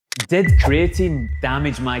Did creatine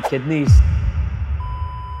damage my kidneys?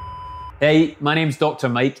 Hey, my name's Dr.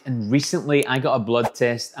 Mike, and recently I got a blood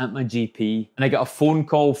test at my GP and I got a phone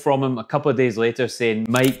call from him a couple of days later saying,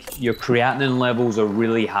 Mike, your creatinine levels are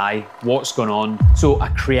really high. What's going on? So a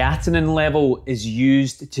creatinine level is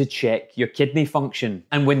used to check your kidney function.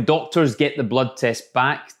 And when doctors get the blood test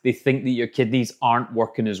back, they think that your kidneys aren't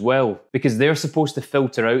working as well because they're supposed to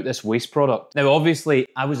filter out this waste product. Now, obviously,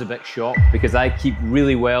 I was a bit shocked because I keep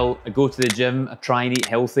really well. I go to the gym, I try and eat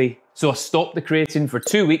healthy. So I stopped the creatine for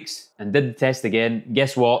 2 weeks and did the test again.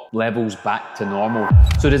 Guess what? Levels back to normal.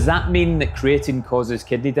 So does that mean that creatine causes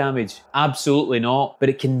kidney damage? Absolutely not, but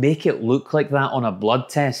it can make it look like that on a blood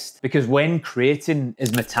test because when creatine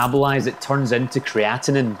is metabolized, it turns into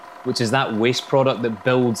creatinine, which is that waste product that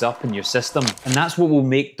builds up in your system. And that's what will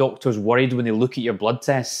make doctors worried when they look at your blood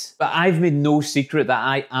tests. But I've made no secret that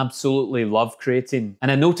I absolutely love creatine.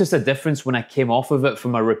 And I noticed a difference when I came off of it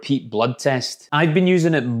from a repeat blood test. I've been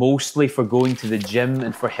using it mostly for going to the gym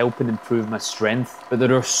and for helping improve my strength. But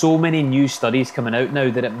there are so many new studies coming out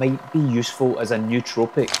now that it might be useful as a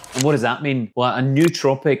nootropic. And what does that mean? Well, a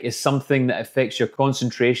nootropic is something that affects your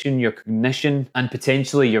concentration, your cognition, and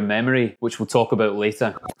potentially your memory, which we'll talk about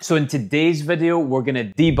later. So in today's video, we're going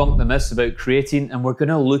to debunk the myths about creatine and we're going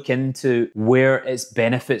to look into where its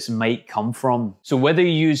benefits might come from. So whether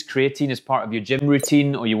you use creatine as part of your gym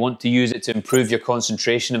routine or you want to use it to improve your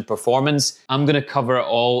concentration and performance, I'm going to cover it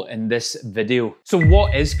all in this video. So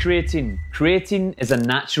what is creatine? Creatine is a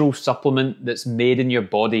natural supplement that's made in your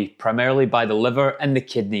body, primarily by the liver and the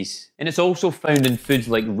kidneys. And it's also found in foods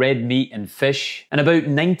like red meat and fish. And about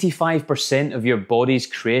 95% of your body's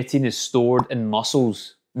creatine is stored in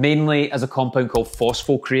muscles, mainly as a compound called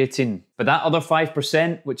phosphocreatine. But that other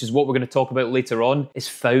 5%, which is what we're going to talk about later on, is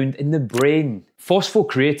found in the brain.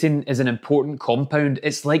 Phosphocreatine is an important compound.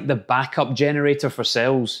 It's like the backup generator for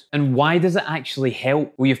cells. And why does it actually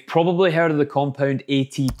help? Well, you've probably heard of the compound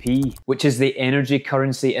ATP, which is the energy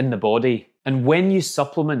currency in the body. And when you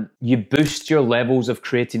supplement, you boost your levels of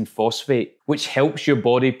creatine phosphate, which helps your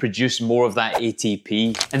body produce more of that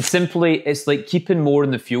ATP. And simply, it's like keeping more in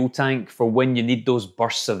the fuel tank for when you need those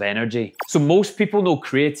bursts of energy. So most people know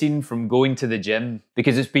creatine from going to the gym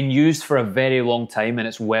because it's been used for a very long time and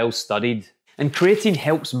it's well studied. And creatine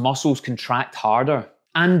helps muscles contract harder.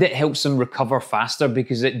 And it helps them recover faster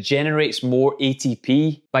because it generates more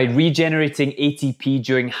ATP by regenerating ATP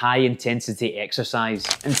during high intensity exercise.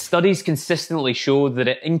 And studies consistently show that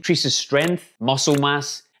it increases strength, muscle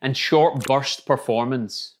mass, and short burst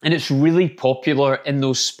performance. And it's really popular in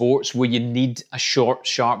those sports where you need a short,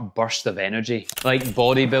 sharp burst of energy, like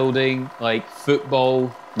bodybuilding, like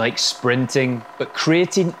football, like sprinting. But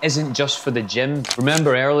creatine isn't just for the gym.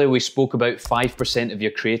 Remember earlier we spoke about 5% of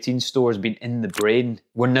your creatine stores being in the brain.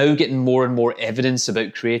 We're now getting more and more evidence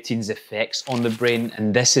about creatine's effects on the brain,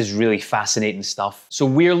 and this is really fascinating stuff. So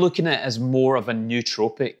we're looking at it as more of a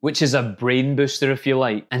nootropic, which is a brain booster if you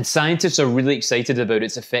like. And scientists are really excited about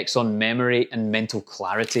its effects on memory and mental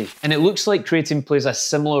clarity. And it looks like creatine plays a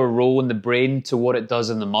similar role in the brain to what it does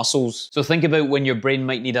in the muscles. So think about when your brain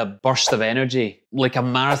might need a burst of energy, like a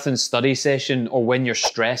marathon study session or when you're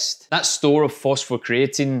stressed. That store of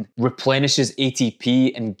phosphocreatine replenishes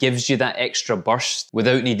ATP and gives you that extra burst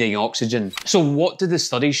without needing oxygen. So what do the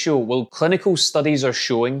studies show? Well, clinical studies are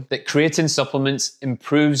showing that creatine supplements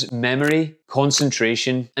improves memory,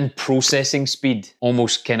 concentration, and processing speed,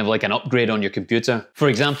 almost kind of like an upgrade on your computer. For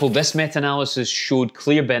example, this meta-analysis showed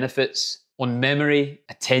clear benefits on memory,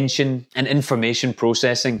 attention, and information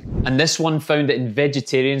processing. And this one found that in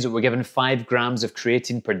vegetarians that were given 5 grams of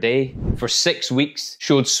creatine per day for 6 weeks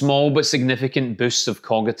showed small but significant boosts of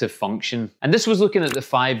cognitive function. And this was looking at the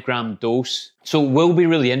 5-gram dose. So it will be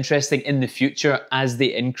really interesting in the future as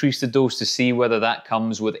they increase the dose to see whether that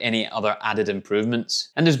comes with any other added improvements.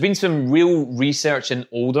 And there's been some real research in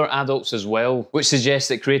older adults as well, which suggests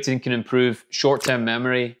that creatine can improve short-term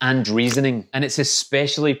memory and reasoning. And it's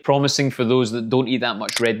especially promising for those that don't eat that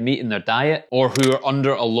much red meat in their diet or who are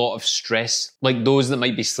under a lot of stress, like those that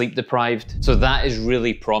might be sleep deprived. So that is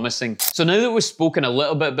really promising. So now that we've spoken a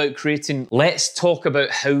little bit about creatine, let's talk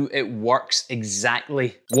about how it works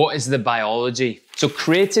exactly. What is the biology? So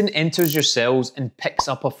creatine enters your cells and picks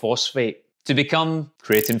up a phosphate to become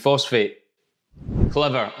creatine phosphate.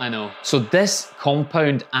 Clever, I know. So this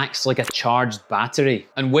compound acts like a charged battery.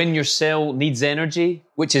 And when your cell needs energy,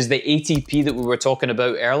 which is the ATP that we were talking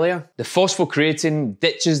about earlier, the phosphocreatine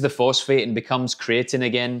ditches the phosphate and becomes creatine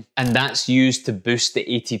again. And that's used to boost the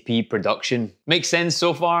ATP production. Makes sense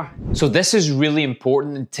so far? So this is really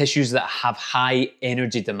important in tissues that have high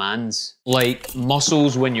energy demands, like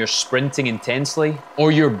muscles when you're sprinting intensely,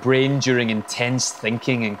 or your brain during intense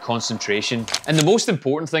thinking and concentration. And the most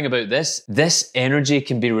important thing about this energy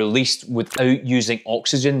can be released without using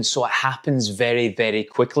oxygen, so it happens very, very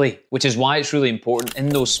quickly, which is why it's really important in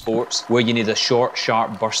those sports where you need a short,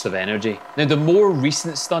 sharp burst of energy. Now, the more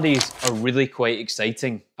recent studies are really quite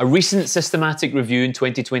exciting. A recent systematic review in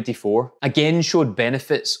 2024 again showed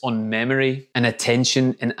benefits on memory and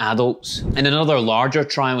attention in adults. And another larger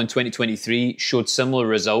trial in 2023 showed similar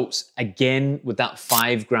results, again with that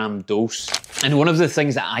 5-gram dose. And one of the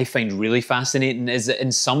things that I find really fascinating is that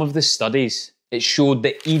in some of the studies, it showed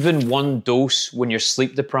that even one dose when you're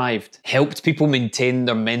sleep deprived helped people maintain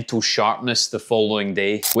their mental sharpness the following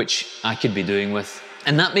day, which I could be doing with.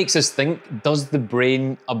 And that makes us think, does the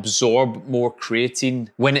brain absorb more creatine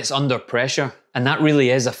when it's under pressure? And that really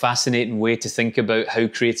is a fascinating way to think about how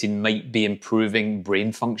creatine might be improving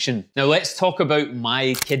brain function. Now let's talk about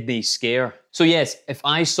my kidney scare. So yes, if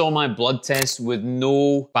I saw my blood test with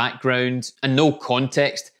no background and no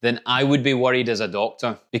context, then I would be worried as a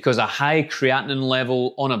doctor, because a high creatinine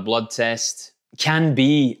level on a blood test can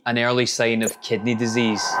be an early sign of kidney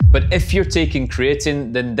disease. But if you're taking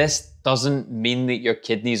creatine, then this doesn't mean that your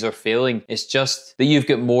kidneys are failing. It's just that you've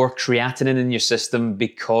got more creatinine in your system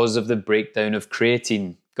because of the breakdown of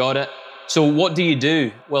creatine. Got it? So what do you do?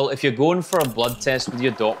 Well, if you're going for a blood test with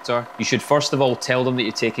your doctor, you should first of all tell them that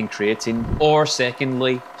you're taking creatine, or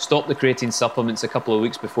secondly, stop the creatine supplements a couple of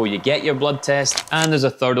weeks before you get your blood test. And there's a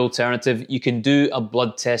third alternative. You can do a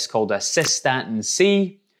blood test called a cystatin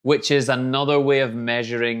C, which is another way of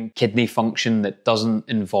measuring kidney function that doesn't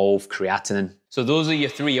involve creatinine. So those are your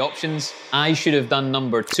three options. I should have done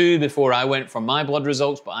number 2 before I went for my blood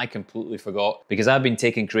results, but I completely forgot. Because I've been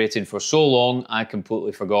taking creatine for so long, I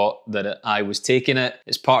completely forgot that I was taking it.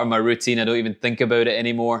 It's part of my routine. I don't even think about it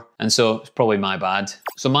anymore. And so it's probably my bad.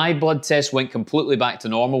 So my blood test went completely back to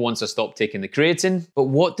normal once I stopped taking the creatine. But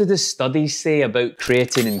what do the studies say about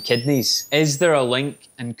creatine in kidneys? Is there a link,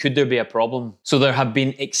 and could there be a problem? So there have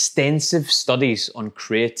been extensive studies on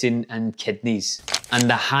creatine and kidneys, and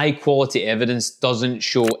the high quality evidence doesn't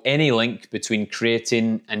show any link between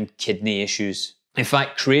creatine and kidney issues. In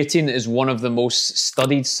fact, creatine is one of the most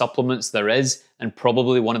studied supplements there is, and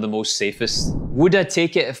probably one of the most safest. Would I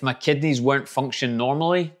take it if my kidneys weren't functioning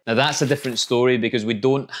normally? Now that's a different story, because we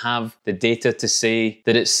don't have the data to say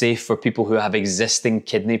that it's safe for people who have existing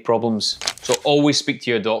kidney problems. So always speak to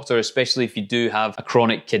your doctor, especially if you do have a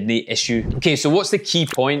chronic kidney issue. Okay, so what's the key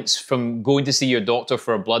points from going to see your doctor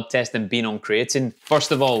for a blood test and being on creatine?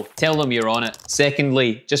 First of all, tell them you're on it.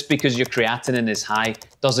 Secondly, just because your creatinine is high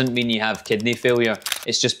doesn't mean you have kidney failure.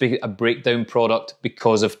 It's just a breakdown product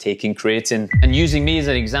because of taking creatine. And using me as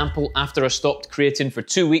an example, after I stopped creatine for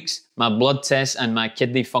 2 weeks, my blood tests and my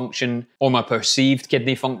kidney function, or my perceived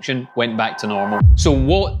kidney function, went back to normal. So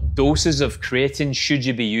what doses of creatine should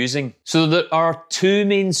you be using? So there are 2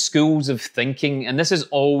 main schools of thinking, and this has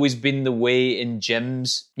always been the way in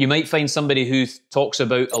gyms. You might find somebody who talks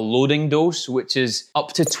about a loading dose, which is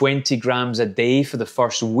up to 20 grams a day for the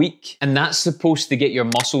first week. And that's supposed to get your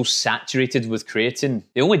muscles saturated with creatine.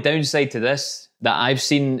 The only downside to this that I've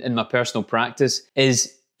seen in my personal practice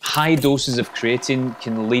is high doses of creatine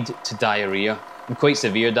can lead to diarrhea, and quite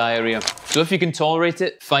severe diarrhea. So if you can tolerate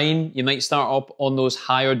it, fine. You might start up on those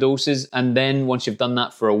higher doses, and then once you've done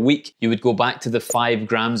that for a week, you would go back to the 5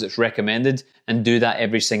 grams that's recommended and do that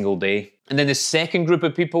every single day. And then the second group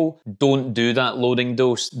of people don't do that loading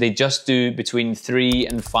dose. They just do between 3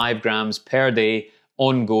 and 5 grams per day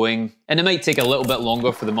ongoing. And it might take a little bit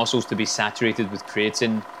longer for the muscles to be saturated with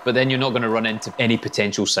creatine, but then you're not going to run into any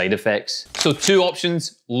potential side effects. So 2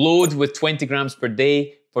 options: load with 20 grams per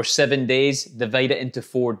day for 7 days, divide it into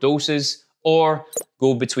 4 doses, or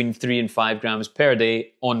go between 3 and 5 grams per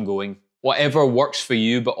day ongoing. Whatever works for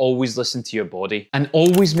you, but always listen to your body. And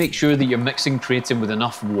always make sure that you're mixing creatine with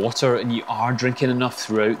enough water and you are drinking enough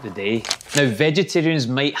throughout the day. Now, vegetarians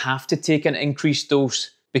might have to take an increased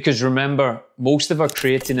dose, because remember, most of our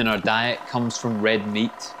creatine in our diet comes from red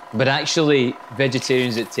meat. But actually,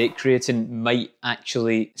 vegetarians that take creatine might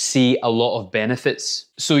actually see a lot of benefits.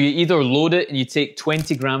 So you either load it and you take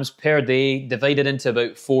 20 grams per day, divided into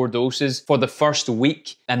about 4 doses for the first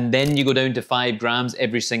week, and then you go down to 5 grams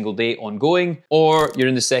every single day ongoing, or you're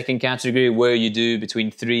in the second category where you do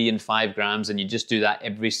between 3 and 5 grams and you just do that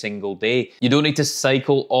every single day. You don't need to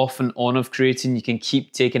cycle off and on of creatine, you can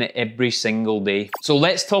keep taking it every single day. So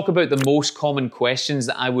let's talk about the most common questions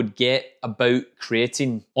that I would get about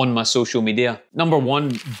creatine on my social media. Number one,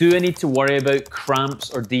 do I need to worry about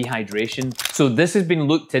cramps or dehydration? So this has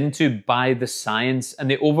been looked into by the science,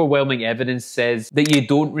 and the overwhelming evidence says that you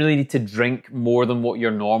don't really need to drink more than what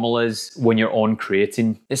your normal is when you're on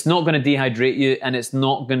creatine. It's not going to dehydrate you and it's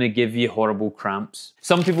not going to give you horrible cramps.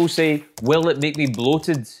 Some people say, will it make me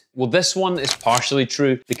bloated? Well, this one is partially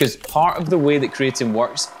true because part of the way that creatine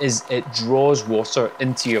works is it draws water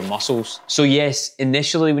into your muscles. So yes,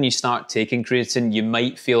 initially when you start taking creatine, you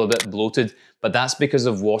might feel a bit bloated, but that's because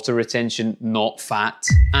of water retention, not fat.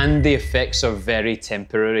 And the effects are very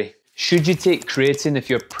temporary. Should you take creatine if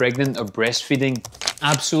you're pregnant or breastfeeding?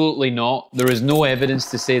 Absolutely not. There is no evidence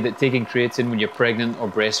to say that taking creatine when you're pregnant or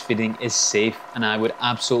breastfeeding is safe, and I would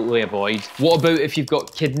absolutely avoid. What about if you've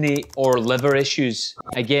got kidney or liver issues?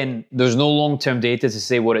 Again, there's no long-term data to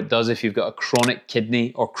say what it does if you've got a chronic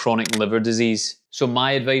kidney or chronic liver disease. So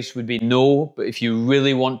my advice would be no, but if you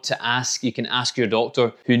really want to ask, you can ask your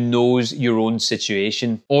doctor who knows your own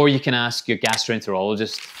situation, or you can ask your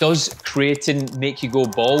gastroenterologist. Does creatine make you go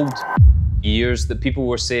bald? Years that people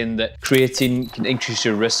were saying that creatine can increase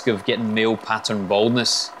your risk of getting male pattern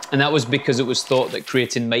baldness. And that was because it was thought that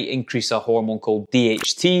creatine might increase a hormone called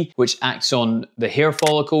DHT, which acts on the hair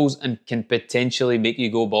follicles and can potentially make you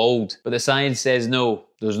go bald. But the science says no,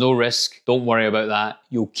 there's no risk. Don't worry about that.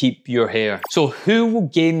 You'll keep your hair. So who will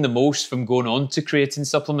gain the most from going on to creatine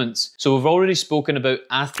supplements? So we've already spoken about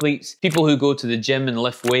athletes, people who go to the gym and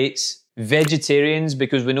lift weights, vegetarians,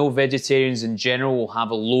 because we know vegetarians in general will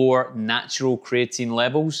have a lower natural creatine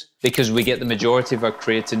levels because we get the majority of our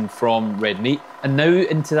creatine from red meat. And now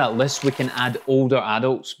into that list we can add older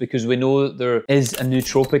adults because we know that there is a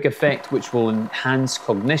nootropic effect which will enhance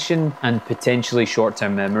cognition and potentially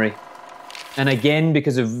short-term memory. And again,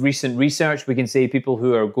 because of recent research, we can say people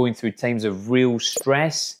who are going through times of real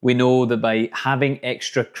stress, we know that by having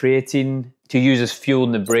extra creatine to use as fuel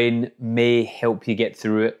in the brain may help you get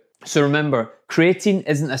through it. So remember, creatine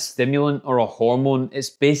isn't a stimulant or a hormone.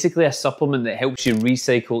 It's basically a supplement that helps you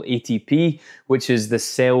recycle ATP, which is the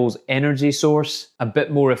cell's energy source, a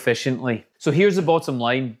bit more efficiently. So here's the bottom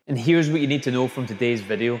line, and here's what you need to know from today's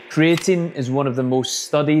video. Creatine is one of the most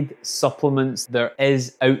studied supplements there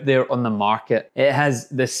is out there on the market. It has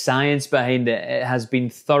the science behind it. It has been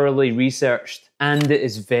thoroughly researched, and it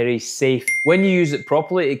is very safe. When you use it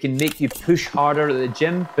properly, it can make you push harder at the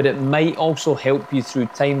gym, but it might also help you through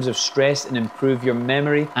times of stress and improve your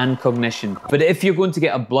memory and cognition. But if you're going to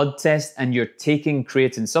get a blood test and you're taking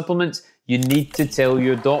creatine supplements, you need to tell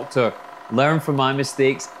your doctor. Learn from my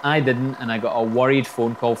mistakes. I didn't, and I got a worried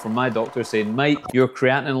phone call from my doctor saying, Mike, your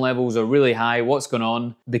creatinine levels are really high. What's going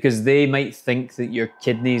on? Because they might think that your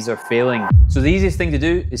kidneys are failing. So the easiest thing to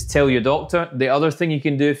do is tell your doctor. The other thing you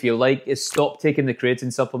can do if you like is stop taking the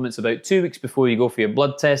creatine supplements about 2 weeks before you go for your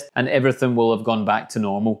blood test, and everything will have gone back to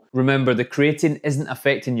normal. Remember, the creatine isn't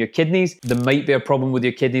affecting your kidneys. There might be a problem with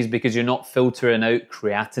your kidneys because you're not filtering out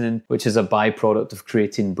creatinine, which is a byproduct of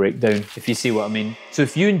creatine breakdown, if you see what I mean. So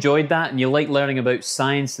if you enjoyed that and you like learning about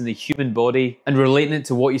science and the human body and relating it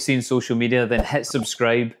to what you see in social media, then hit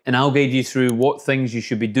subscribe and I'll guide you through what things you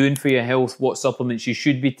should be doing for your health, what supplements you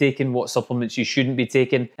should be taking, what supplements you shouldn't be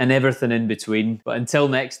taking, and everything in between. But until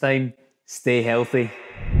next time, stay healthy.